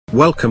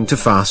Welcome to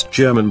Fast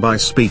German by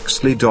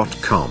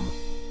Speaksly.com.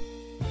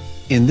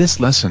 In this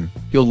lesson,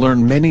 you'll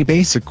learn many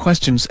basic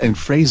questions and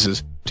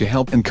phrases to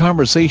help in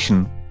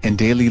conversation and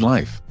daily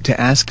life. To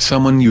ask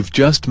someone you've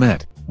just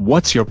met,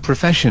 what's your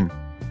profession?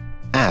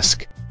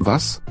 Ask,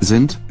 Was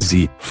sind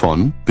Sie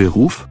von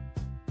Beruf?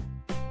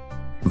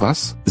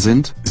 Was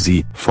sind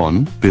Sie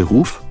von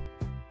Beruf?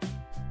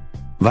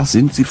 Was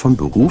sind Sie von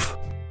Beruf?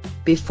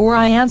 Before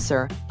I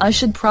answer, I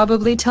should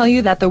probably tell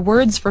you that the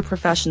words for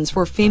professions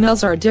for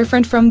females are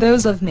different from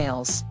those of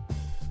males.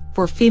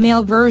 For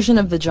female version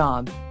of the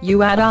job,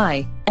 you add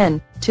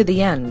I-N to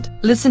the end.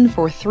 Listen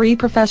for 3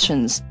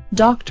 professions: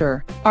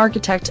 doctor,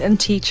 architect and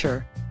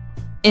teacher.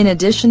 In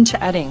addition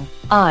to adding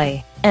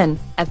I-N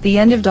at the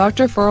end of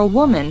doctor for a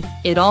woman,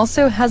 it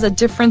also has a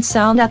different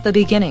sound at the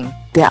beginning.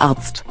 Der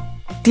Arzt,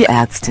 die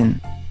Ärztin,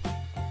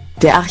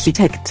 der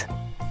Architekt,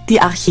 die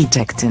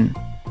Architektin,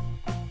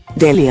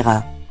 der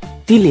Lehrer,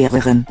 die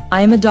Lehrerin.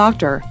 I'm a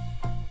doctor.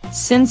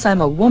 Since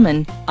I'm a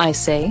woman, I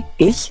say,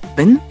 Ich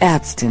bin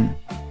Ärztin.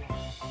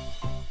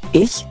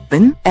 Ich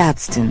bin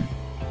Ärztin.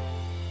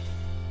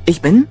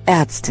 Ich bin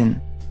Ärztin.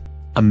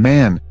 a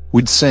man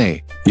would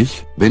say,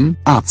 Ich bin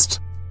Arzt.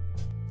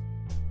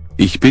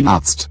 Ich bin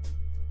Arzt.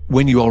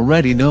 when you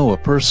already know a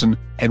person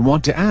and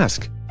want to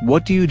ask,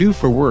 what do you do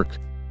for work?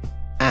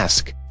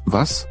 Ask,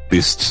 Was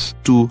bist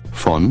du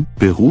von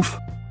Beruf?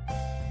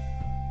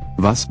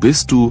 Was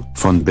bist du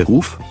von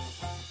Beruf?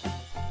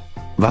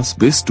 Was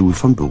bist du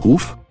von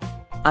Beruf?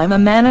 I'm a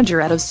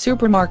manager at a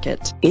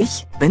supermarket.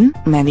 Ich bin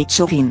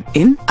Managerin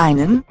in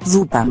einem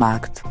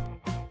Supermarkt.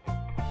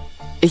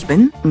 Ich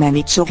bin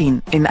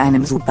Managerin in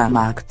einem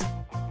Supermarkt.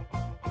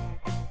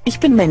 Ich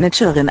bin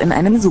Managerin in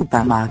einem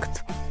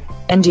Supermarkt.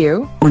 And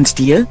you? Und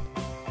dir?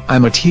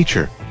 I'm a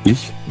teacher.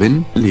 Ich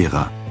bin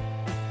Lehrer.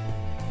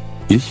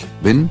 Ich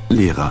bin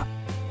Lehrer.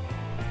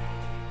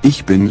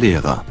 Ich bin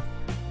Lehrer.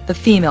 The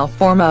female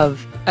form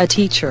of a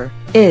teacher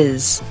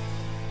is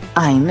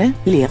Eine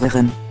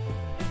Lehrerin.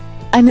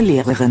 Eine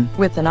Lehrerin.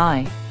 with an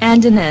I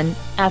and an N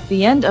at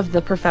the end of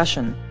the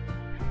profession.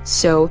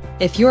 So,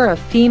 if you're a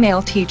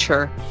female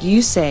teacher,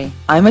 you say,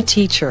 I'm a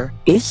teacher.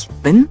 Ich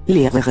bin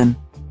Lehrerin.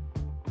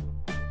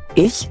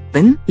 Ich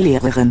bin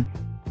Lehrerin.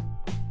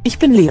 Ich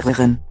bin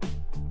Lehrerin.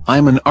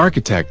 I'm an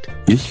architect.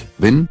 Ich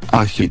bin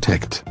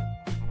Architekt.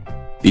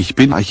 Ich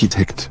bin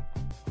Architekt.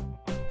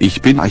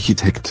 Ich bin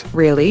Architekt.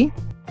 Really?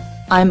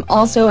 I'm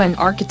also an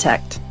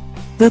architect.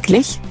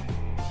 Wirklich?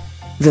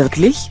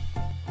 Wirklich?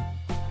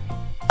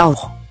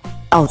 Auch.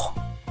 Auch.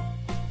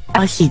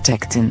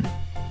 Architektin.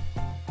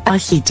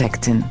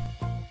 Architektin.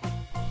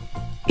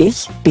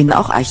 Ich bin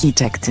auch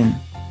Architektin.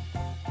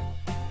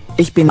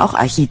 Ich bin auch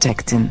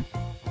Architektin.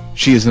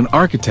 She is an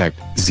architect.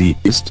 Sie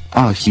ist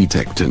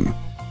Architektin.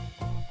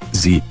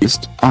 Sie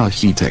ist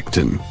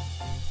Architektin.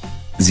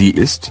 Sie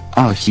ist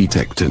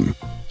Architektin.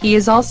 He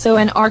is also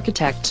an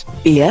architect.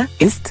 Er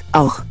ist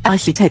auch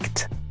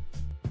Architekt.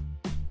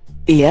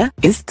 Er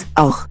ist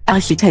auch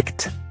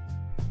Architekt.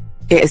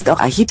 Er ist auch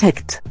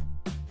Architekt.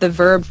 The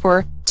verb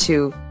for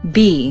to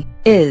be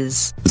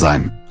is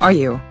Sein. are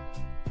you.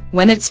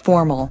 When it's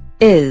formal,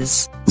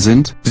 is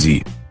Sind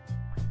Sie.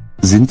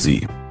 Sind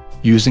Sie.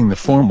 Using the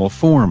formal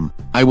form,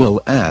 I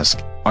will ask,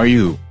 are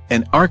you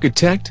an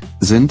architect?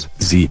 Sind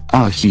Sie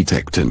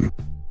Architektin.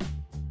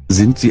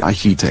 Sind Sie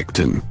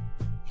Architektin.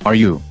 Are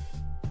you?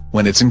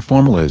 When it's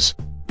informal is,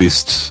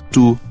 Bist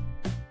du.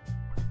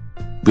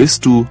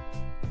 Bist du.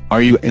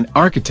 are you an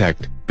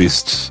architect?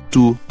 Bist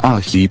du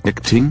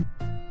Architektin?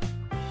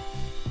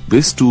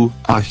 Bist du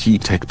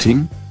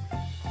Architektin?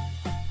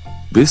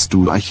 Bist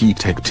du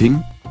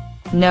Architektin?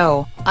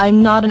 no,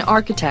 I'm not an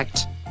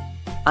architect.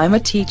 I'm a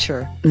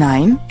teacher.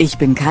 Nein, ich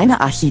bin keine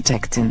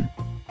Architektin.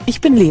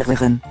 Ich bin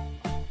Lehrerin.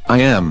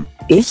 I am.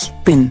 Ich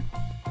bin.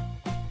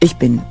 Ich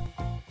bin.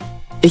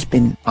 Ich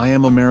bin. I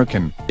am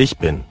American. Ich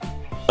bin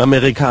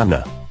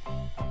Amerikaner.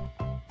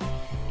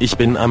 Ich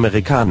bin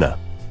Amerikaner.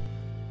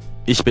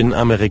 Ich bin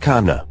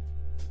Amerikaner.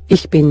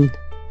 Ich bin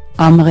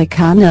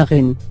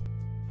Amerikanerin.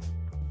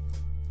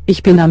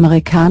 Ich bin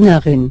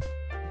Amerikanerin.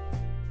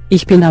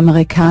 Ich bin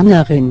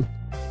Amerikanerin.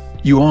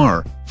 You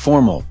are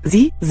formal.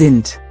 Sie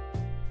sind.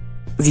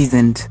 Sie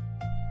sind.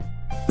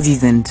 Sie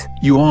sind.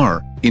 You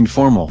are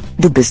informal.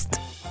 Du bist.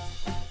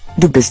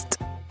 Du bist.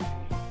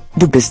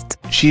 Du bist.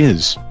 She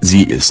is.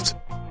 Sie ist.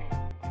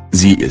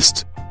 Sie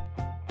ist.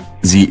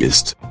 Sie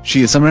ist.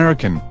 She is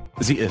American.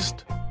 Sie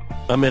ist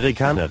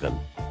Amerikanerin.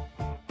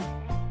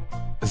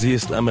 Sie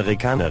ist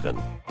Amerikanerin.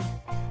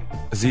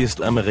 Sie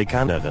ist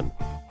Amerikanerin.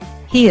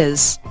 He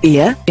is.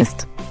 Er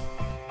ist.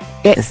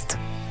 Er ist.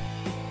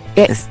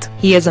 Er ist.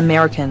 He is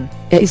American.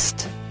 Er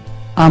ist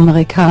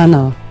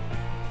Amerikaner.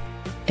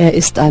 Er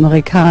ist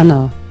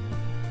Amerikaner.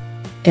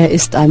 Er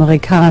ist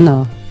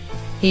Amerikaner.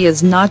 He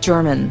is not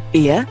German.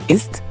 Er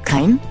ist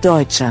kein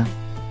Deutscher.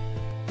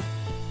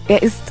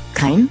 Er ist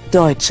kein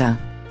Deutscher.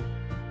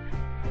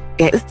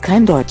 Er ist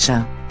kein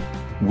Deutscher.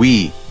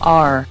 We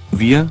Are.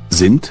 Wir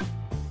sind.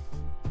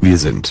 Wir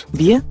sind.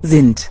 Wir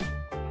sind.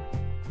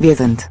 Wir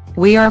sind.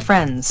 We are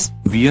friends.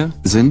 Wir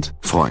sind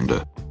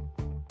Freunde.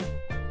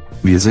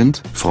 Wir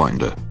sind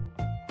Freunde.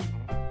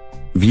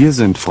 Wir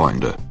sind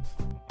Freunde.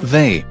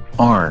 They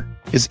are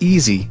is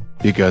easy,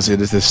 because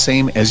it is the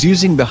same as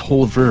using the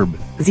whole verb.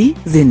 Sie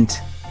sind.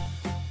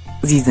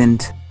 Sie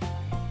sind.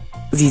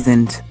 Sie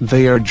sind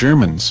They are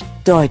Germans.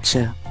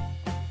 Deutsche.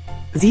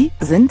 Sie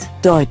sind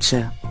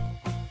Deutsche.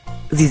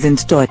 Sie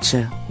sind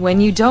Deutsche. When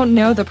you don't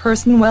know the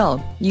person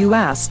well, you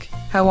ask,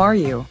 how are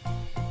you?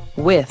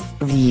 With.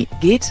 Wie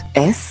geht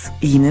es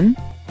Ihnen?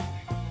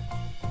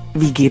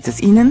 Wie geht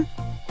es Ihnen?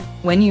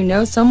 When you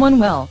know someone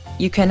well,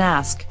 you can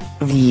ask,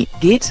 Wie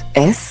geht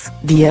es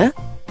dir?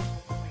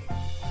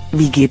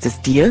 Wie geht es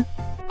dir?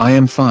 I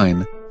am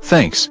fine,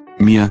 thanks.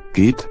 Mir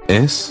geht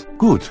es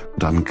gut,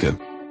 danke.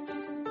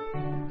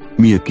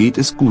 Mir geht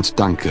es gut,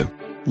 danke.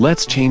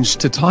 Let's change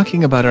to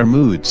talking about our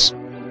moods.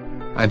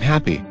 I'm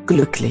happy.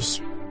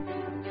 Glücklich.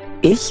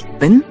 Ich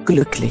bin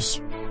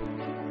glücklich.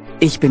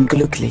 Ich bin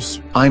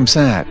glücklich. I'm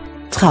sad.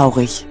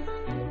 Traurig.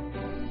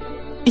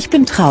 Ich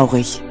bin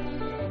traurig.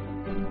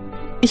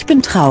 Ich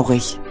bin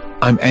traurig.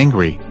 I'm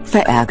angry.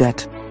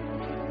 Verärgert.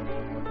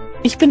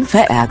 Ich bin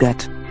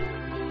verärgert.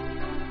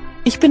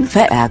 Ich bin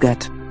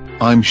verärgert.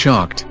 I'm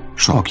shocked.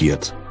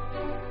 Schockiert.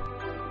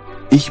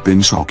 Ich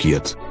bin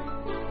schockiert.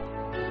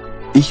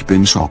 Ich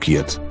bin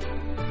schockiert.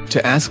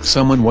 To ask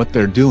someone what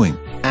they're doing,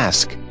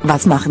 ask.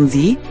 Was machen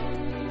Sie?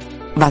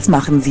 Was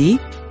machen Sie?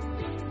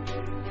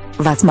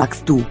 Was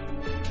magst du?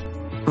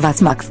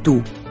 Was magst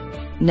du?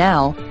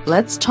 now,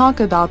 let's talk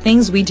about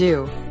things we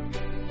do.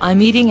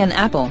 I'm eating an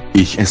apple.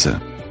 Ich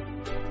esse.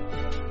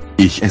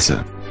 Ich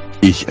esse.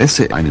 Ich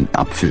esse einen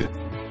Apfel.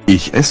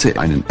 Ich esse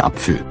einen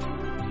Apfel.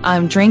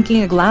 I'm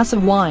drinking a glass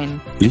of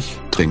wine. Ich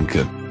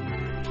trinke.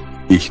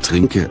 Ich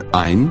trinke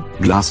ein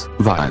Glas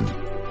Wein.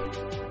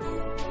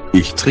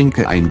 Ich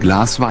trinke ein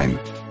Glas Wein.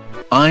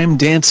 I'm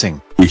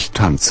dancing. Ich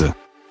tanze.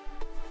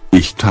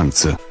 Ich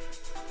tanze.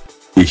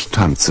 Ich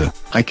tanze.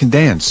 I can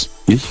dance.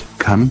 Ich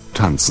kann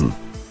tanzen.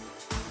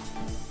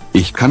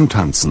 Ich kann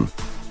tanzen.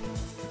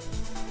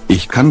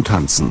 Ich kann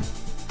tanzen.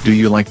 Do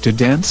you like to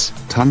dance?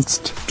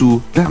 Tanzt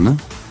du gerne?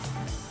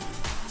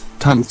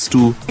 Tanzt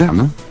du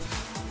gerne?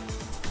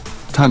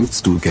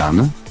 Tanzt du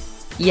gerne?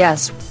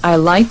 Yes, I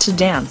like to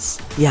dance.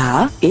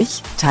 Ja,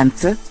 ich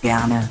tanze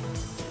gerne.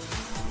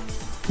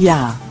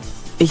 Ja,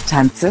 ich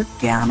tanze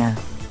gerne.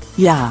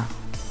 Ja,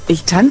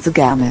 ich tanze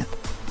gerne.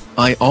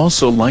 I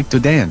also like to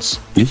dance.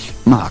 Ich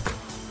mag.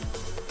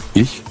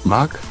 Ich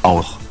mag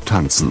auch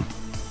tanzen.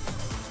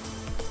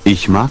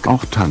 Ich mag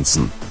auch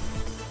tanzen.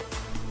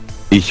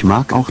 Ich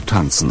mag auch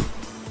tanzen.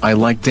 I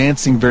like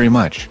dancing very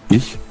much.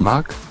 Ich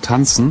mag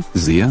tanzen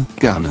sehr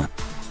gerne.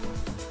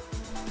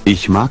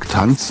 Ich mag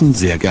tanzen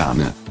sehr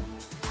gerne.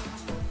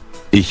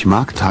 Ich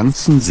mag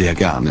tanzen sehr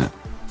gerne.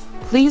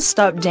 Please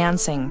stop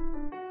dancing.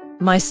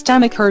 My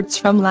stomach hurts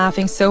from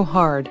laughing so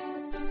hard.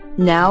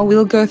 Now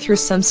we'll go through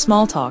some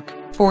small talk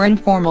for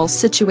informal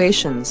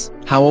situations.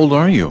 How old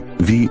are you?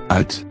 Wie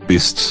alt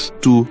bist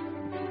du?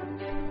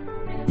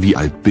 Wie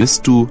alt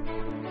bist du?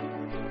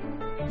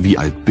 Wie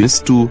alt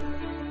bist du?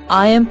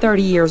 I am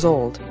 30 years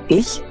old.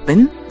 Ich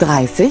bin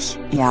 30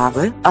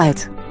 Jahre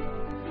alt.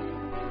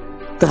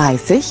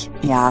 30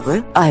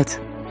 Jahre alt.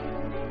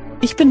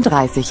 Ich bin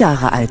 30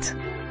 Jahre alt.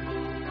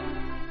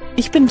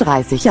 Ich bin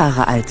 30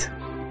 Jahre alt.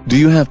 Do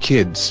you have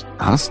kids?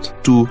 Hast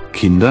du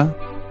Kinder?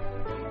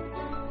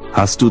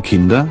 Hast du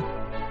Kinder?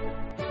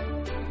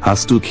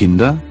 Hast du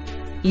Kinder?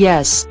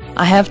 Yes,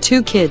 I have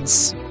 2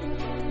 kids.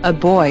 A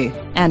boy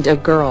and a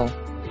girl.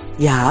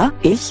 Ja,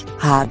 ich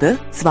habe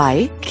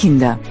 2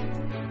 Kinder.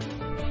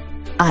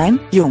 Ein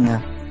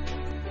Junge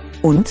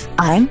und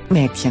ein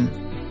Mädchen.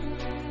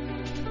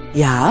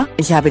 Ja,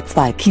 ich habe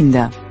 2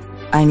 Kinder.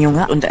 Ein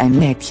Junge und ein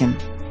Mädchen.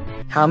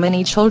 How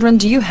many children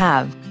do you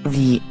have?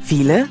 Wie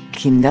viele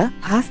Kinder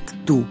hast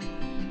du?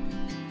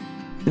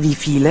 Wie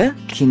viele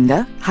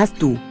Kinder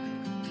hast du?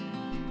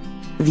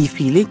 Wie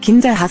viele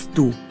Kinder hast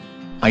du?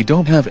 I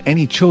don't have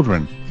any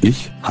children.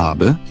 Ich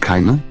habe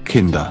keine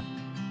Kinder.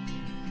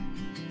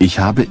 Ich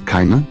habe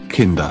keine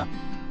Kinder.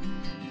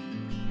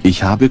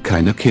 Ich habe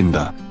keine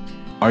Kinder.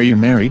 Are you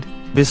married?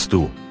 Bist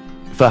du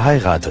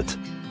verheiratet?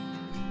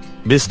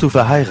 Bist du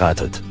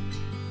verheiratet?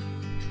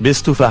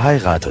 Bist du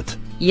verheiratet?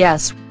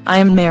 Yes,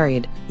 I am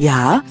married.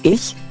 Ja,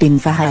 ich bin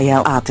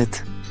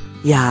verheiratet.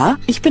 Ja,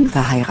 ich bin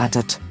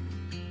verheiratet.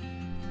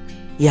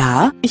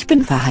 Ja, ich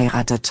bin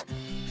verheiratet.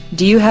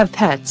 Do you have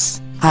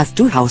pets? Hast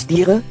du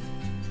Haustiere?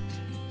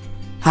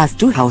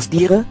 Hast du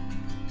Haustiere?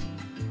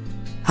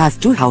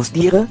 Hast du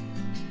Haustiere?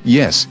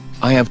 Yes,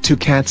 I have 2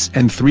 cats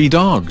and 3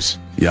 dogs.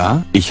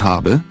 Ja, ich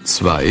habe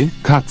 2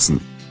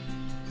 Katzen.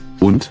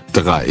 Und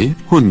 3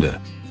 Hunde.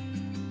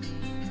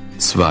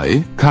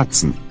 2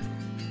 Katzen.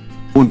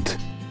 Und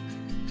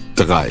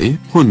 3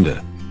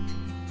 Hunde.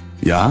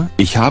 Ja,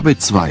 ich habe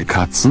 2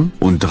 Katzen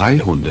und 3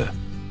 Hunde.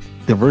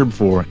 The verb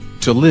for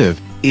to live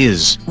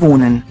is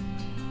Wohnen.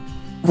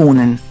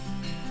 Wohnen.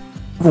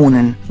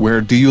 Wohnen.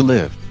 where do you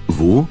live?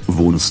 Wo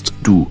wohnst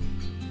du?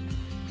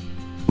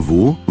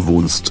 Wo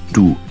wohnst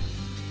du?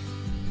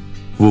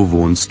 Wo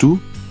wohnst du?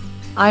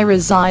 I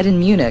reside in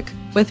Munich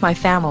with my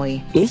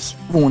family. Ich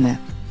wohne.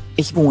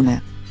 Ich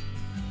wohne.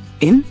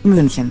 In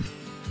München.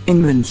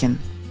 In München.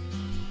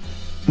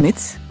 Mit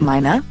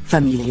meiner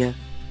Familie.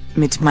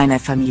 Mit meiner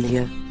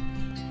Familie.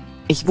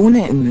 Ich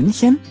wohne in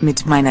München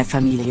mit meiner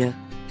Familie.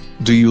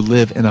 Do you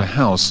live in a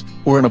house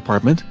or an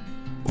apartment?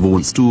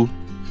 Wohnst du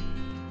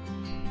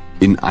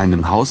in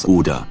einem Haus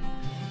oder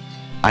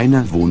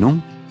einer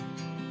Wohnung?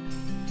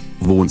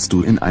 Wohnst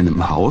du in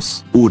einem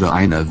Haus oder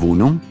einer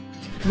Wohnung?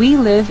 We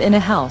live in a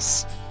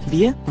house.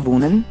 Wir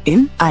wohnen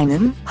in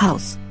einem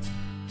Haus.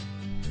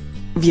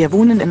 Wir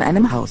wohnen in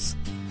einem Haus.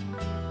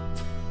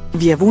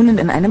 Wir wohnen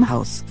in einem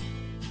Haus.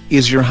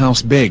 Is your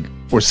house big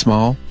or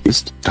small?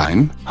 Ist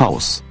dein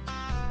Haus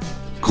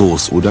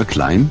groß oder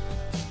klein?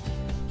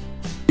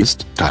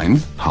 Ist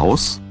dein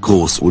Haus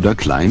groß oder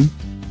klein?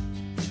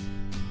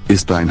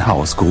 Ist dein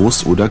Haus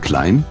groß oder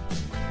klein?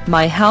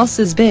 My house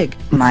is big.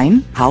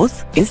 Mein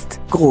Haus ist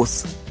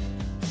groß.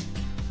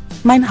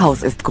 Mein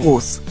Haus ist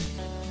groß.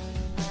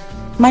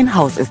 Mein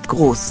Haus ist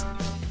groß.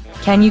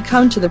 Can you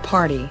come to the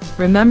party?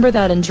 Remember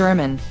that in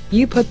German,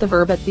 you put the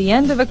verb at the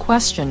end of a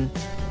question.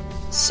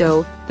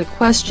 So, the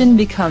question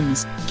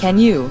becomes, can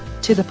you,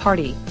 to the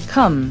party,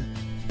 come?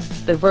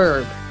 The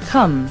verb,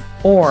 come,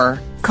 or,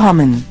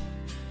 Kommen.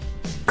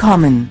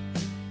 Kommen.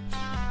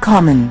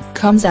 Kommen.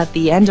 comes at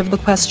the end of the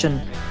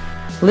question.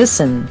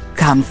 Listen.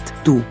 Kamst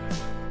du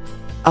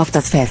auf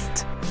das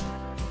Fest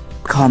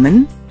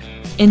kommen?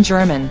 In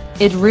German,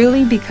 it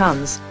really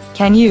becomes,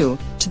 can you,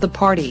 to the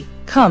party,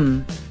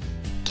 come?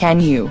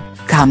 Can you,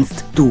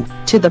 Kamst du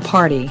to the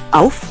party,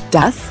 auf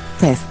das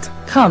Fest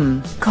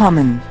come?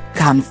 kommen?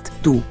 Kannst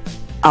du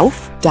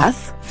auf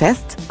das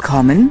Fest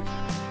kommen?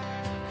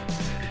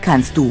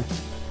 Kannst du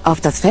auf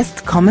das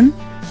Fest kommen?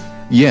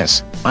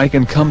 Yes, I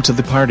can come to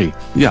the party.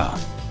 Ja.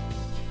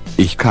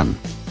 Ich kann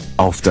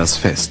auf das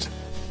Fest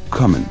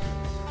kommen.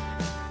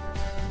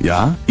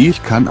 Ja,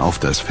 ich kann auf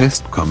das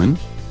Fest kommen.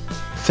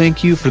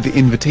 Thank you for the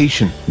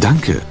invitation.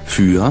 Danke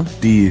für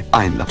die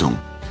Einladung.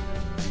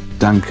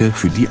 Danke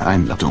für die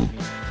Einladung.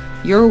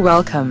 You're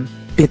welcome.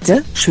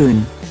 Bitte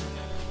schön.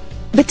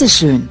 Bitte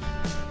schön.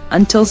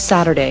 Until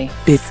Saturday.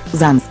 Bis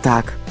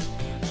Samstag.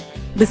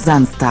 Bis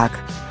Samstag.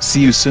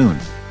 See you soon.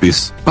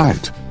 Bis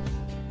bald.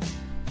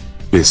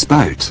 Bis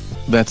bald.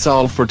 That's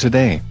all for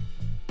today.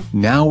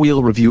 Now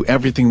we'll review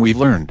everything we've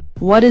learned.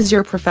 What is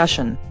your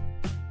profession?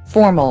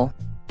 Formal.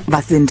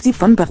 Was sind Sie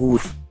von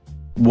Beruf?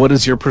 What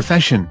is your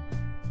profession?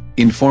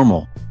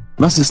 Informal.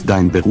 Was ist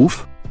dein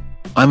Beruf?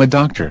 I'm a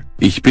doctor.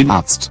 Ich bin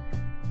Arzt.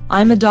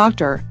 I'm a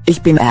doctor.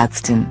 Ich bin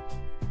Ärztin.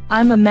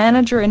 I'm a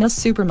manager in a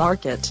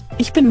supermarket.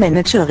 Ich bin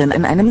Managerin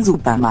in einem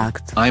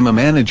Supermarkt. I'm a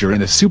manager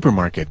in a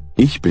supermarket.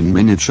 Ich bin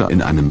Manager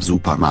in einem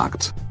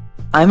Supermarkt.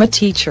 I'm a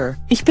teacher.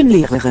 Ich bin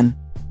Lehrerin.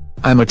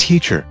 I'm a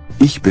teacher.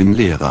 Ich bin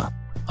Lehrer.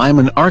 I'm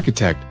an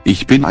architect.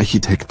 Ich bin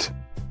Architekt.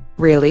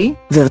 Really?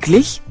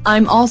 Wirklich?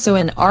 I'm also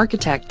an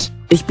architect.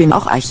 Ich bin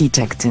auch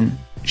Architektin.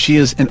 She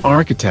is an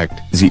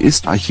architect. Sie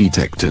ist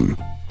Architektin.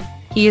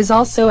 He is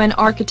also an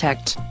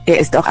architect. Er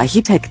ist auch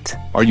Architekt.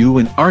 Are you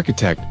an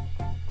architect?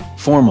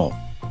 Formal.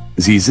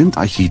 Sie sind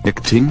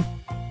Architektin?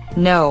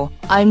 No,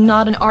 I'm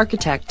not an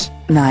architect.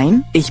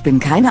 Nein, ich bin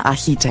keine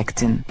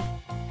Architektin.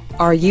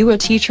 Are you a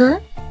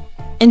teacher?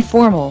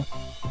 Informal.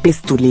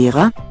 Bist du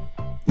Lehrer?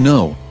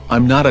 No,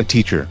 I'm not a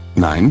teacher.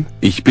 Nein,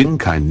 ich bin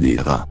kein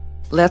Lehrer.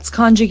 Let's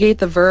conjugate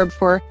the verb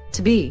for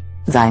to be.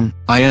 Sein.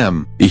 I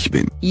am. Ich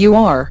bin. You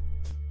are.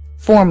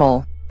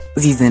 Formal.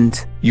 Sie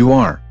sind. You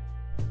are.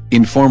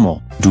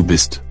 Informal. Du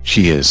bist.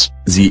 She is.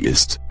 Sie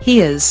ist.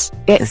 He is.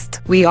 Er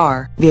ist. We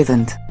are. Wir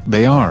sind.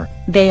 They are.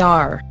 They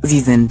are. Sie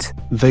sind.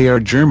 They are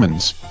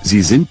Germans.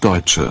 Sie sind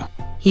Deutsche.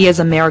 He is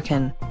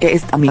American. Er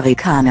ist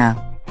Amerikaner.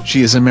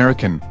 She is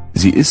American.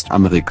 Sie ist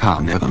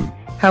Amerikanerin.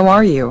 How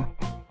are you?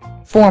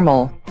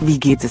 Formal. Wie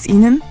geht es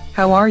Ihnen?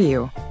 How are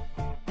you?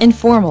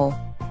 Informal.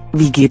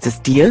 Wie geht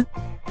es dir?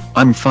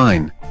 I'm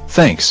fine.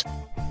 Thanks.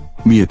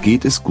 Mir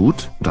geht es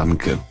gut,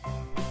 danke.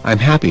 I'm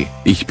happy.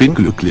 Ich bin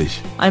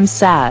glücklich. I'm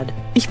sad.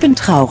 Ich bin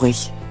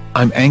traurig.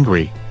 I'm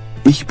angry.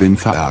 Ich bin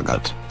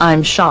verärgert.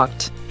 I'm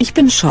shocked. Ich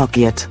bin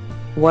schockiert.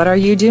 What are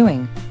you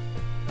doing?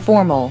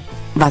 Formal.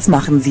 Was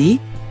machen Sie?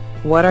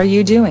 What are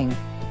you doing?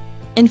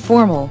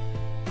 Informal.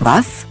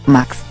 Was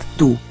machst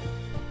du?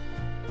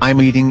 I'm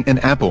eating an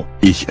apple.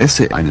 Ich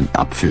esse einen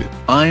Apfel.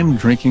 I'm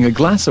drinking a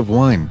glass of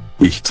wine.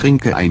 Ich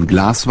trinke ein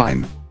Glas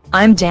Wein.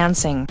 I'm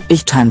dancing.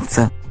 Ich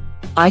tanze.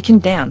 I can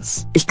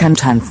dance. Ich kann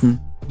tanzen.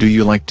 Do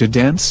you like to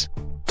dance?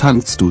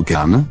 Tanzt du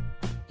gerne?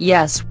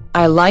 Yes,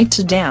 I like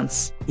to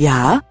dance.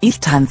 Ja, ich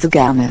tanze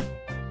gerne.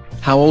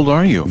 How old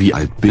are you? Wie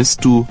alt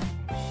bist du?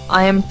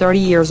 I am 30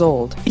 years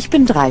old. Ich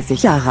bin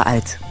 30 Jahre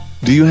alt.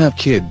 Do you have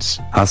kids?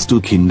 Hast du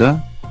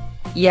Kinder?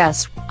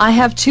 Yes, I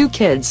have 2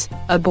 kids,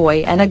 a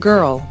boy and a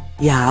girl.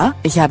 Ja,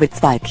 ich habe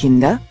 2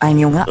 Kinder, ein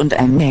Junge und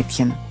ein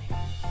Mädchen.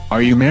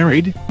 Are you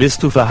married?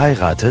 Bist du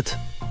verheiratet?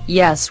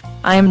 Yes,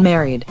 I am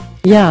married.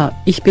 Ja,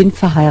 ich bin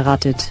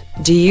verheiratet.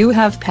 Do you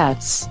have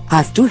pets?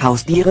 Hast du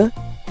Haustiere?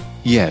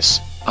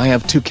 Yes, I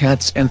have 2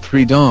 cats and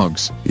 3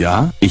 dogs.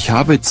 Ja, ich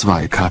habe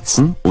 2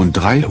 Katzen und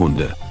 3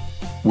 Hunde.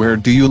 Where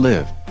do you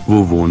live?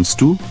 Wo wohnst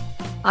du?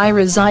 I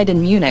reside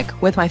in Munich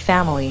with my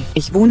family.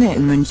 Ich wohne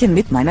in München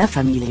mit meiner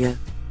Familie.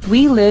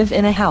 We live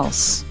in a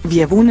house.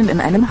 Wir wohnen in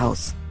einem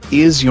Haus.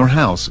 Is your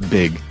house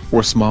big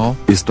or small?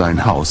 Ist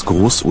dein Haus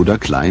groß oder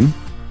klein?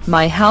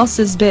 My house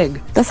is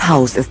big. Das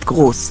Haus ist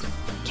groß.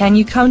 Can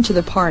you come to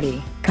the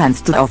party?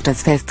 Kannst du auf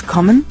das Fest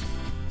kommen?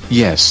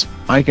 Yes,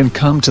 I can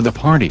come to the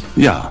party.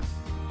 Ja.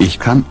 Ich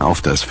kann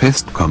auf das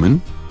Fest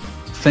kommen.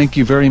 Thank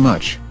you very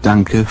much.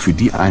 Danke für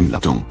die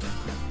Einladung.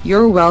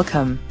 You're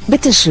welcome.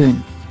 Bitte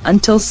schön.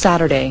 Until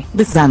Saturday.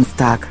 Bis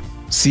Samstag.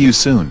 See you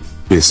soon.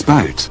 Bis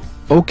bald.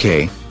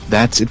 Okay,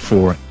 that's it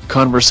for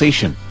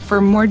conversation.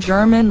 For more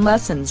German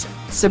lessons,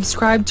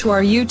 subscribe to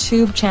our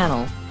YouTube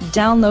channel,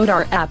 download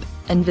our app,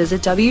 and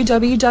visit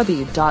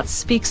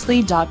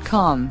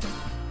www.speaksly.com.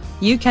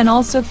 You can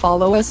also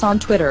follow us on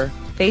Twitter,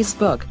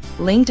 Facebook,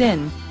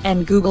 LinkedIn,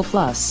 and Google+.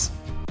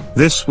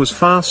 This was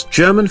Fast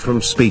German from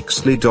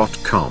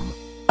Speaksly.com.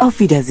 Auf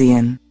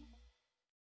Wiedersehen.